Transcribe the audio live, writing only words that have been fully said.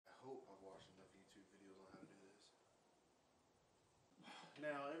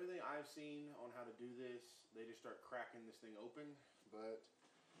Now, everything I've seen on how to do this, they just start cracking this thing open, but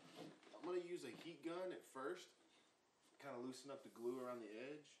I'm going to use a heat gun at first, kind of loosen up the glue around the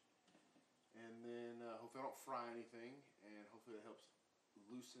edge, and then hopefully I don't fry anything, and hopefully it helps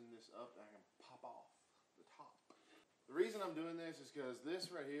loosen this up and I can pop off the top. The reason I'm doing this is because this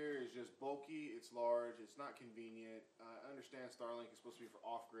right here is just bulky, it's large, it's not convenient. I understand Starlink is supposed to be for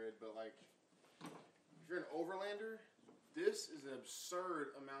off-grid, but like, if you're an overlander, this is an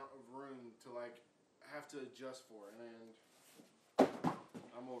absurd amount of room to like have to adjust for, and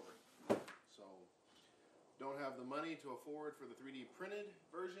I'm over it. So, don't have the money to afford for the 3D printed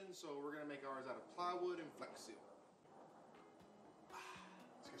version, so we're gonna make ours out of plywood and Flex Seal.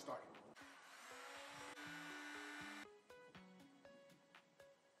 Let's get started.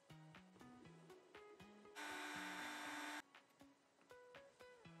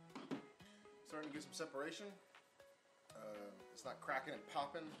 Starting to get some separation. It's not cracking and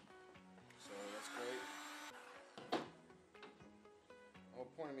popping, so that's great. The whole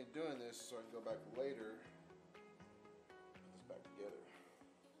point of me doing this is so I can go back later, put this back together.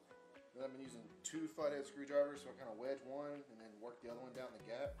 Then I've been using 2 flathead screwdrivers, so I kind of wedge one and then work the other one down the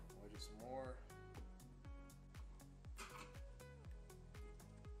gap, wedge it some more.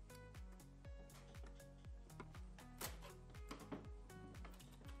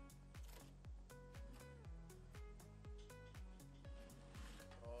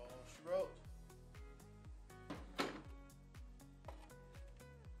 She wrote.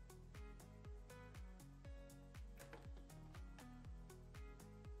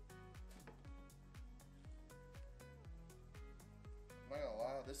 I'm not gonna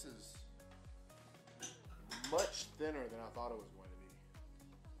lie, this is much thinner than I thought it was going to be.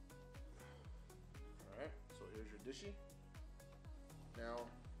 Alright, so here's your dishy. Now,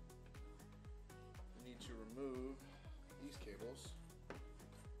 you need to remove these cables.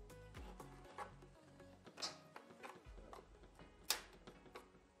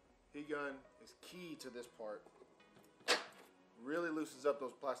 Heat gun is key to this part. Really loosens up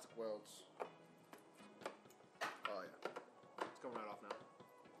those plastic welds. Oh yeah, it's coming right off now.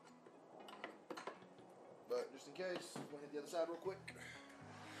 But just in case, I'm gonna hit the other side real quick.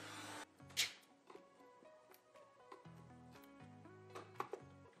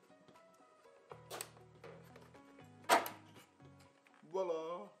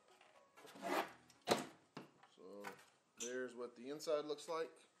 Voila! So there's what the inside looks like.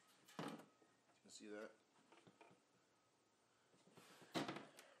 See that?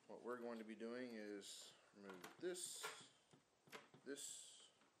 What we're going to be doing is remove this.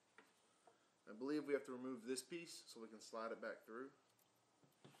 I believe we have to remove this piece so we can slide it back through.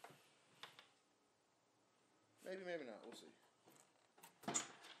 Maybe, maybe not. We'll see.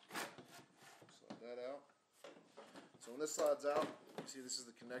 Slide that out. So when this slides out, you see this is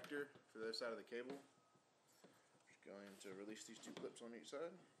the connector for the other side of the cable. Just going to release these 2 clips on each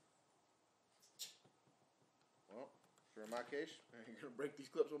side. Well, if you're in my case, you're going to break these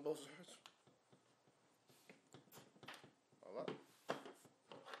clips on both sides. Voila.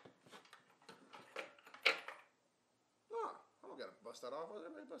 Ah, I don't got to bust that off. Why is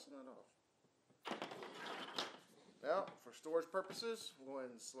everybody busting that off? Now, for storage purposes, we'll go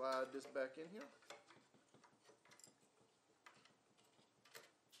ahead and slide this back in here.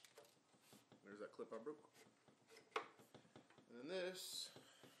 There's that clip I broke. And then this,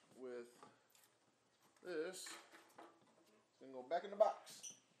 with this, it's going to go back in the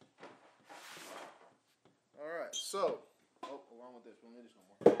box. Alright, so, along with this, we don't need this no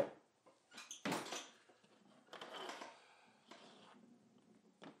more.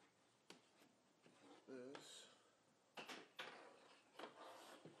 This.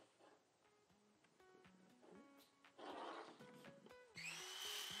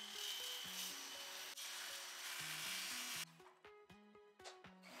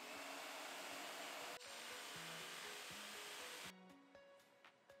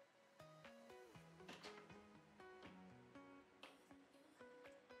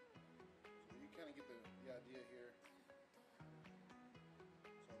 Kind of get the idea here.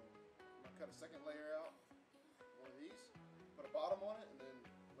 So I'm going to cut a second layer out, one of these, put a bottom on it, and then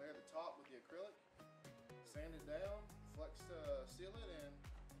layer the top with the acrylic, sand it down, flex seal it, and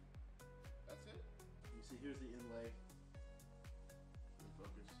that's it. You see here's the inlay.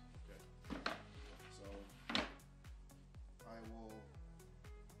 Focus. Okay. So I will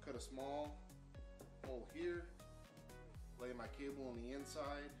cut a small hole here, lay my cable on the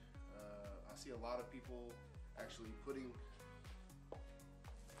inside. I see a lot of people actually putting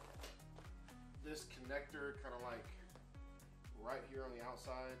this connector kind of like right here on the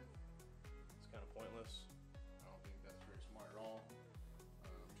outside. It's kind of pointless. I don't think that's very smart at all.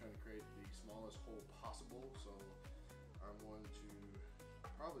 trying to create the smallest hole possible, so I'm going to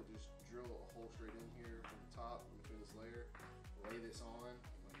probably just drill a hole straight in here from the top in between this layer, lay this on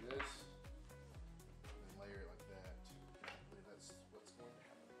like this, and then layer it like that. I believe that's what's going to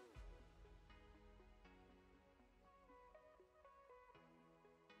happen.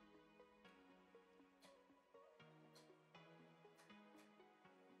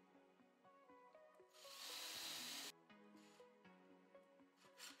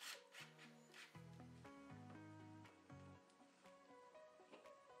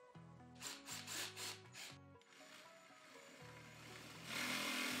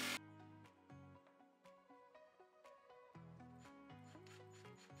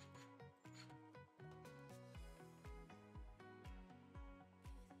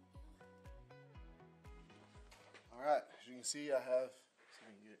 Alright, as you can see, I have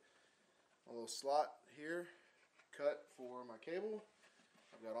a little slot here cut for my cable.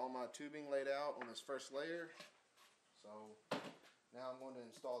 I've got all my tubing laid out on this first layer. So now I'm going to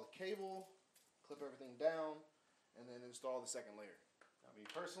install the cable, clip everything down, and then install the second layer. Now, me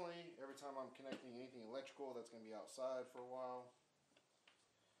personally, every time I'm connecting anything electrical, that's going to be outside for a while.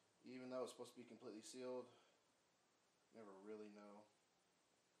 Even though it's supposed to be completely sealed, never really know.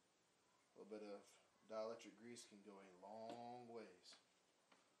 A little bit of dielectric grease can go a long ways.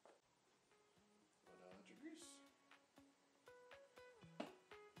 Dielectric grease.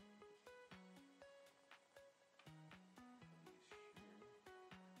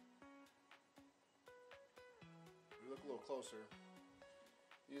 If you look a little closer,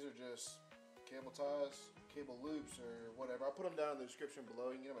 these are just cable ties, cable loops, or whatever. I'll put them down in the description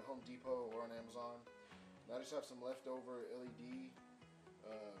below. You can get them at Home Depot or on Amazon. And I just have some leftover LED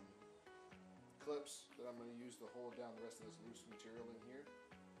clips that I'm going to use to hold down the rest of this loose material in here,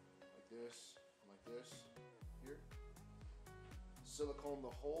 like this, here. Silicone the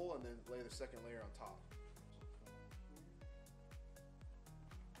hole and then lay the second layer on top.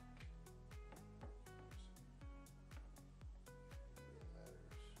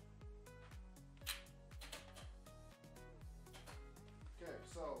 Okay,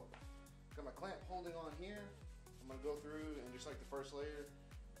 so got my clamp holding on here. I'm going to go through and just like the first layer,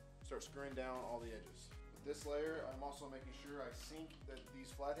 start screwing down all the edges. With this layer, I'm also making sure I sink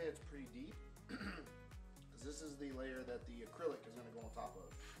these flatheads pretty deep, because this is the layer that the acrylic is going to go on top of.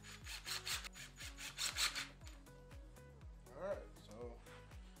 Alright, so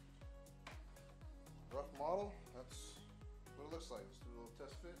rough model, that's what it looks like. Let's do a little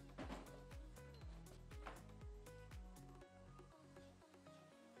test fit.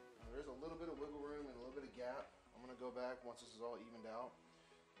 Now, there's a little bit of wiggle room and a little bit of gap. I'm going to go back once this is all evened out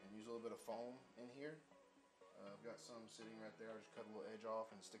and use a little bit of foam in here. I've got some sitting right there. I'll just cut a little edge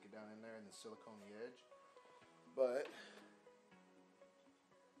off and stick it down in there and then silicone the edge. But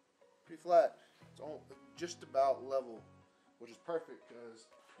pretty flat. It's all just about level, which is perfect because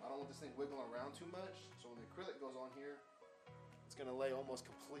I don't want this thing wiggling around too much. So when the acrylic goes on here, it's going to lay almost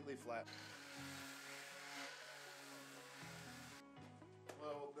completely flat.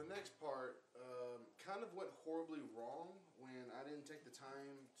 Well, the next part kind of went horribly wrong when I didn't take the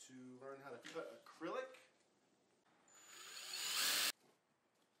time to learn how to cut acrylic.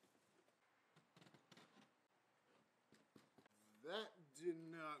 That did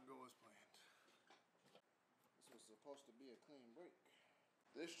not go as planned. This was supposed to be a clean break.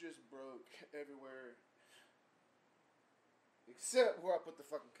 This just broke everywhere except where I put the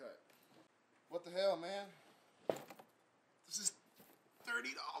fucking cut. What the hell, man? This is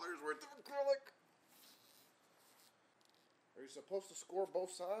 $30 worth of acrylic. Are you supposed to score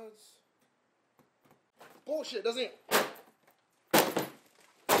both sides? Bullshit, doesn't it?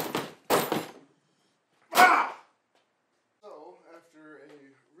 Ah! So, after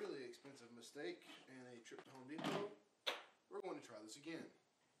a really expensive mistake and a trip to Home Depot, we're going to try this again.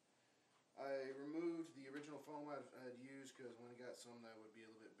 I removed the original foam I had used because when I got some that would be a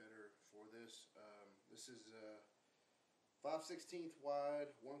little bit better for this. This is 5/16 wide,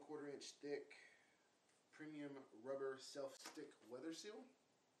 1/4 inch thick, premium rubber self-stick weather seal.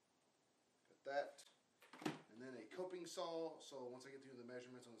 Got that. And then a coping saw, so once I get through the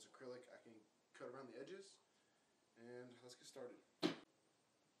measurements on this acrylic, I can cut around the edges. And let's get started.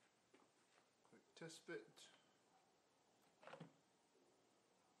 Quick test fit.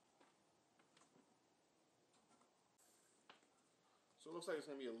 So it looks like it's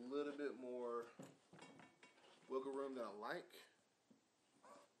going to be a little bit more wiggle room than I like.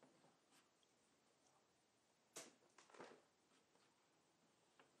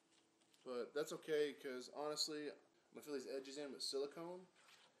 But that's okay, because honestly, I'm going to fill these edges in with silicone.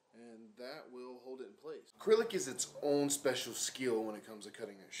 and that will hold it in place. Acrylic is its own special skill when it comes to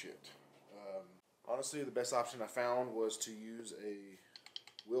cutting that shit. Honestly, the best option I found was to use a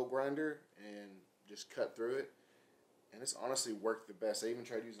wheel grinder and just cut through it. And it's honestly worked the best. I even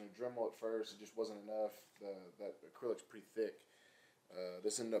tried using a Dremel at first. It just wasn't enough. That acrylic's pretty thick.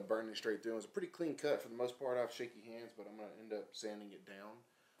 This ended up burning straight through. It was a pretty clean cut for the most part. I have shaky hands, but I'm going to end up sanding it down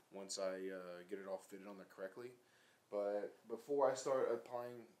once I get it all fitted on there correctly. But before I start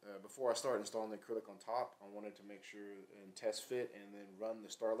installing the acrylic on top, I wanted to make sure and test fit and then run the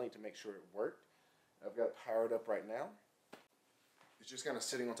Starlink to make sure it worked. I've got it powered up right now. It's just kind of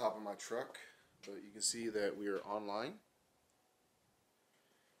sitting on top of my truck, but you can see that we are online.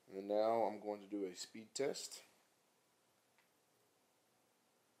 And now I'm going to do a speed test.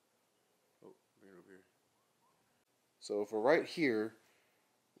 Oh, bring it over here. So for right here,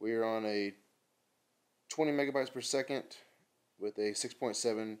 we are on a 20 megabytes per second with a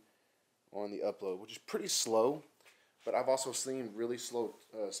 6.7 on the upload, which is pretty slow. But I've also seen really slow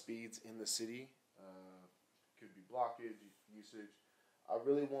speeds in the city. Could be blockage, usage. I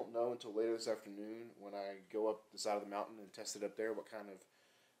really won't know until later this afternoon when I go up the side of the mountain and test it up there what kind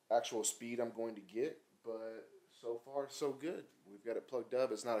of actual speed I'm going to get. But so far so good. We've got it plugged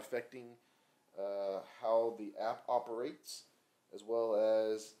up. It's not affecting how the app operates, as well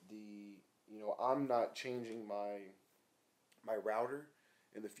as I'm not changing my router.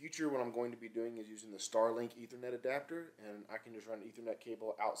 In the future, what I'm going to be doing is using the Starlink Ethernet adapter, and I can just run an Ethernet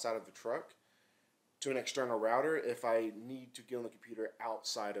cable outside of the truck to an external router if I need to get on the computer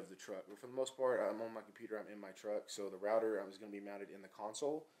outside of the truck. But for the most part, I'm on my computer, I'm in my truck, so the router is going to be mounted in the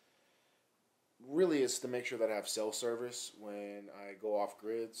console. Really, it's to make sure that I have cell service when I go off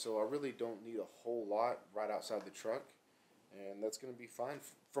grid, so I really don't need a whole lot right outside the truck, and that's going to be fine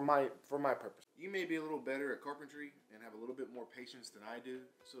for my purpose. You may be a little better at carpentry and have a little bit more patience than I do,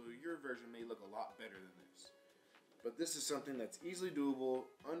 so your version may look a lot better than this. But this is something that's easily doable,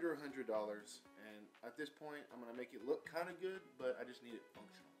 under $100, and at this point, I'm going to make it look kind of good, but I just need it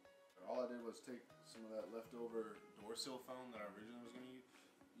functional. All I did was take some of that leftover door sill foam that I originally was going to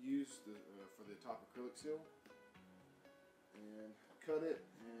use for the top acrylic seal, and cut it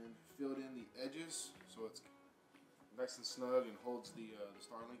and filled in the edges so it's nice and snug and holds the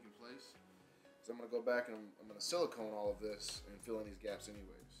Starlink in place. So I'm going to go back and I'm going to silicone all of this and fill in these gaps anyways.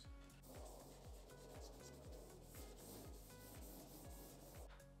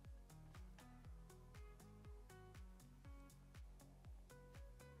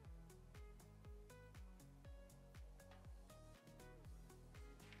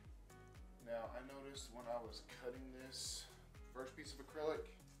 Now I noticed when I was cutting this first piece of acrylic,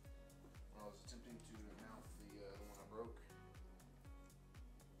 when I was attempting to mount the one I broke,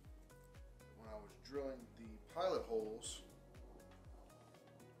 when I was drilling the pilot holes,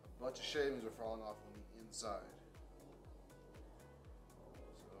 a bunch of shavings were falling off on the inside.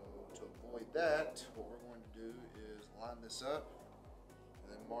 So to avoid that, what we're going to do is line this up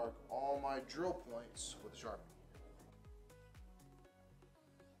and then mark all my drill points with a Sharpie.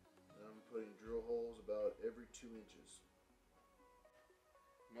 Putting drill holes about every 2 inches.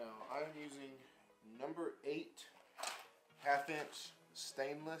 Now I'm using number 8 1/2-inch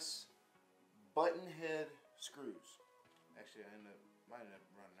stainless button head screws. Actually, might end up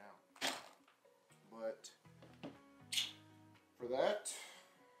running out. But for that,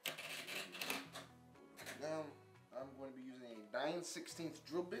 now I'm going to be using a 9/16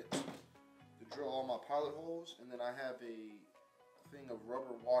 drill bit to drill all my pilot holes, and then I have a thing of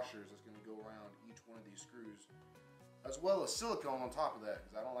rubber washers that's going to go around each one of these screws, as well as silicone on top of that,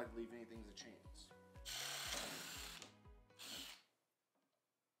 because I don't like to leave anything as a chance.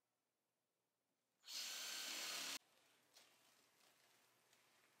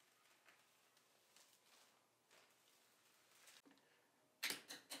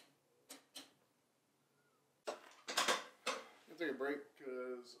 I'm going to take a break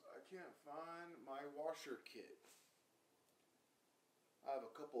because I can't find my washer kit. I have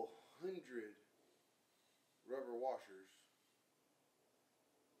a couple hundred rubber washers.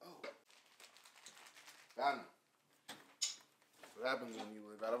 Oh, found them. That's what happens when you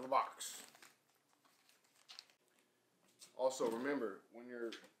live out of a box. Also, remember, when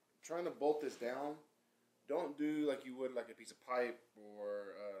you're trying to bolt this down, don't do like you would like a piece of pipe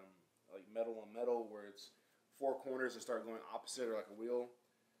or like metal on metal where it's 4 corners and start going opposite, or like a wheel.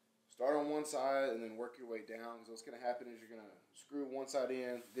 Start on one side and then work your way down. So what's going to happen is you're going to screw one side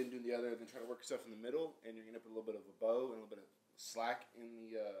in, then do the other, then try to work yourself in the middle, and you're going to put a little bit of a bow and a little bit of slack in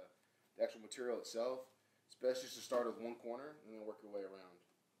the actual material itself. It's best just to start with one corner and then work your way around.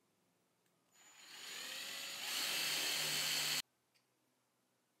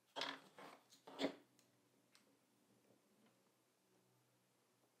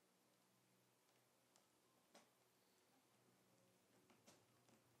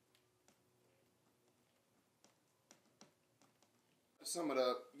 sum it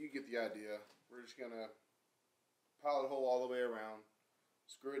up, you get the idea. We're just gonna pilot hole all the way around,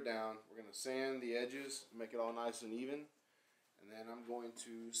 screw it down. We're gonna sand the edges, make it all nice and even, and then I'm going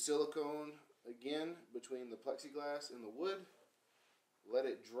to silicone again between the plexiglass and the wood, let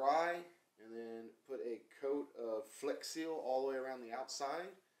it dry, and then put a coat of Flex Seal all the way around the outside.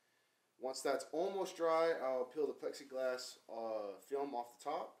 Once that's almost dry, I'll peel the plexiglass film off the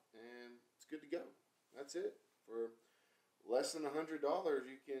top, and it's good to go. That's it. For less than $100,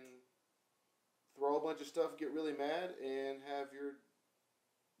 you can throw a bunch of stuff, get really mad, and have your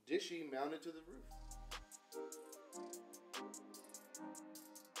dishy mounted to the roof.